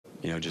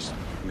just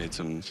made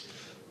some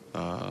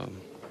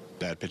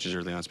bad pitches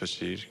early on,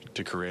 especially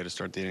to Correa to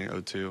start the inning at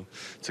 0-2.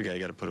 It's a guy you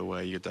got to put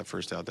away. You get that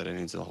first out, that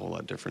inning's a whole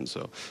lot different.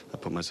 So I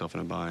put myself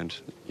in a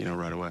bind,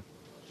 right away.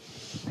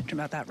 Mentioned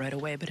about that right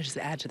away, but it just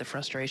adds to the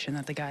frustration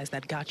that the guys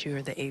that got you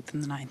are the 8th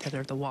and the 9th, that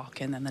are the walk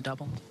and then the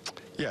double.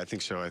 Yeah, I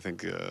think so. I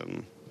think,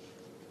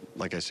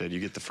 like I said, you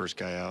get the first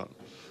guy out,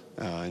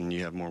 and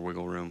you have more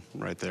wiggle room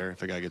right there.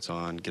 If a guy gets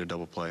on, get a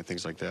double play,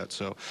 things like that.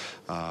 So,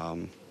 got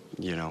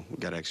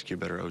to execute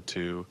better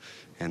 0-2,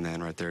 and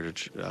then right there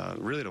to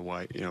really to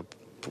White,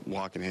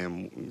 walking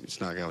him. It's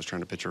not a guy I was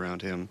trying to pitch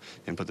around him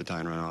and put the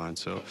tying run on,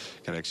 so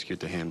got to execute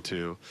to him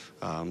too.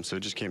 So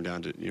it just came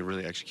down to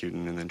really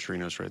executing, and then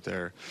Chirinos right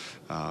there,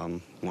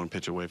 one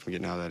pitch away from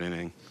getting out of that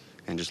inning,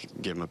 and just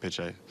give him a pitch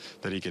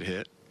that he could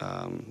hit.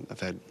 I've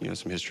had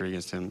some history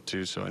against him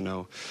too, so I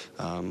know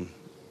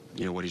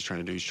what he's trying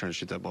to do. He's trying to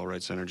shoot that ball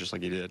right center just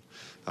like he did.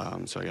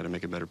 So I got to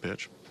make a better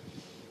pitch.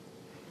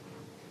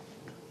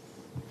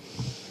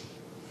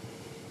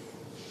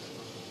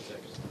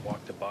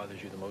 Walk that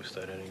bothers you the most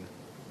that inning?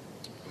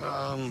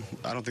 I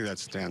don't think that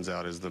stands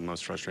out as the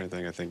most frustrating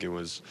thing. I think it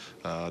was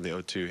the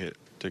 0-2 hit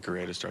to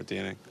Correa to start the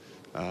inning.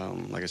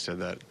 Like I said,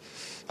 that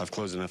I've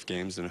closed enough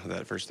games and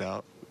that first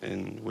out,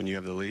 and when you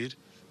have the lead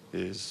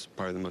is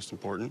probably the most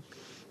important.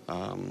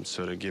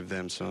 So to give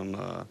them some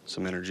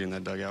energy in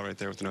that dugout right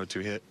there with an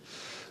 0-2 hit,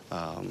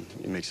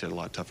 it makes it a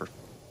lot tougher.